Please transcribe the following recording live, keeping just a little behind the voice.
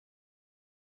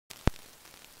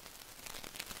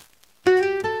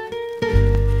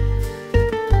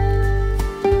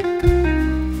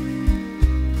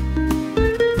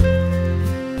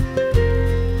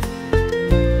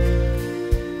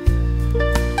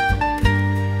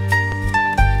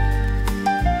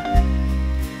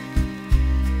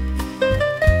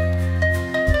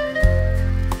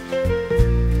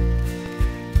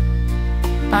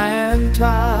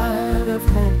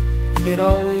it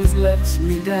always lets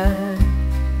me down.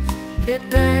 It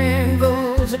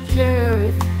dangles a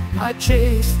carrot, I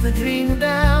chase the dream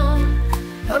down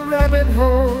a rabbit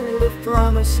hole of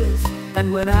promises,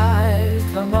 and when I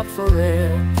come up for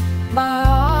air, my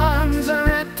arms are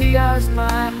empty as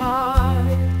my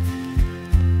heart.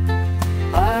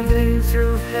 I've been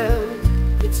through hell,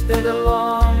 it's been a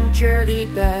long journey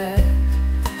back.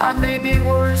 I may be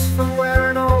worse for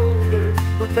wearing older,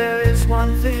 but there is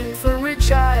one thing for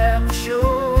which I am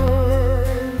sure.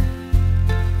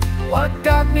 What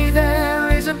got me there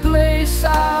is a place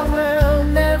I will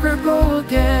never go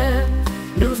again.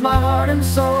 Lose my heart and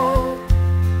soul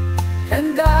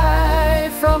and die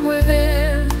from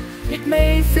within. It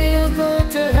may feel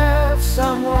good to have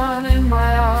someone in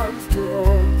my arms to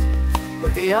hold,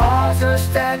 but the odds are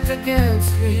stacked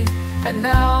against me, and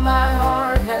now my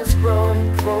heart has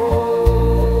grown cold.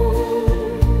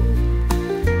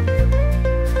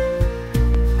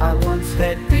 I once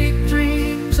had big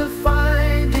dreams of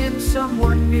finding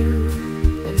someone new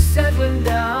and settling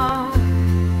down,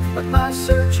 but my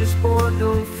search has borne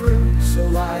no fruit, so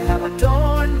I have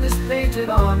adorned this painted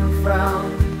on a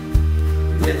frown,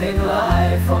 living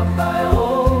life on my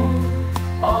own,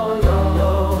 all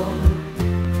alone.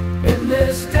 In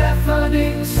this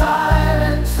deafening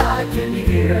silence I can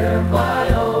hear my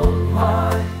own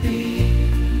heart beat.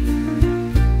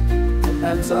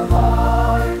 That's a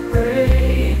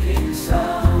heartbreaking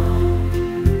sound.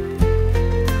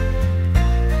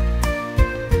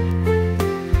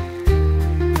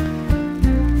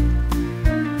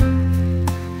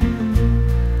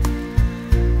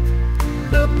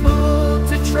 The pull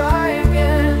to try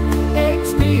again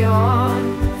eggs me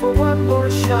on for one more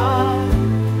shot.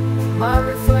 My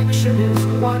reflection is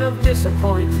one of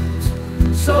disappointment,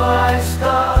 so I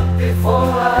stop before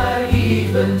I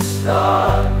even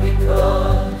start,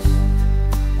 because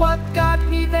what got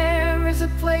me there is a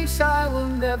place I will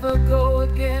never go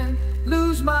again.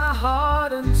 Lose my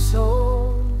heart and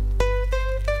soul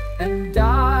and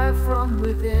die from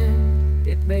within.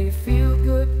 It may feel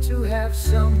good to have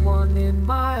someone in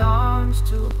my arms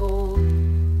to hold,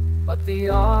 but the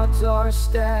odds are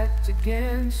stacked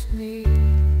against me.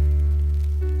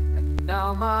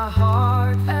 Now my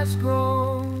heart has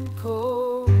grown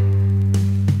cold.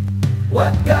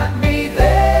 What got me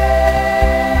there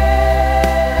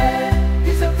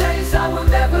is a place I will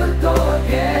never go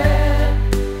again.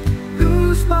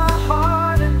 Lose my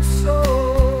heart and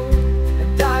soul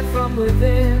and die from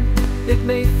within. It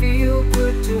may feel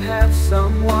good to have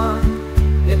someone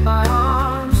in my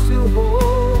arms to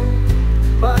hold,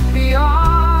 but the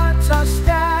odds are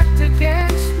stacked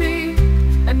against me,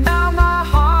 and now my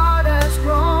heart has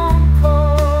grown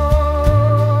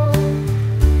cold.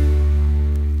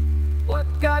 What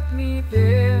got me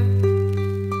there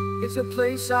is a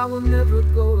place I will never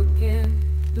go again.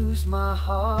 Lose my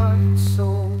heart and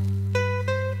soul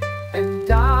and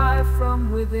die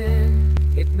from within.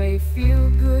 It may feel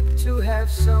good to have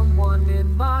someone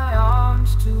in my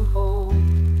arms to hold,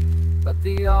 but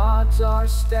the odds are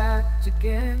stacked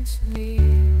against me,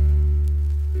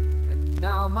 and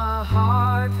now my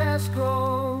heart has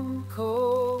grown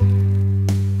cold.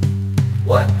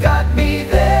 What got me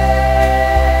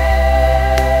there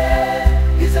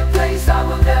is a place I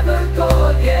will never go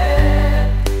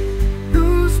again.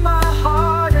 Lose my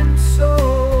heart and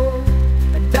soul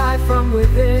and die from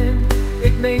within.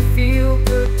 It may feel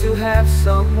good to have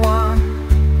someone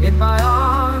in my arms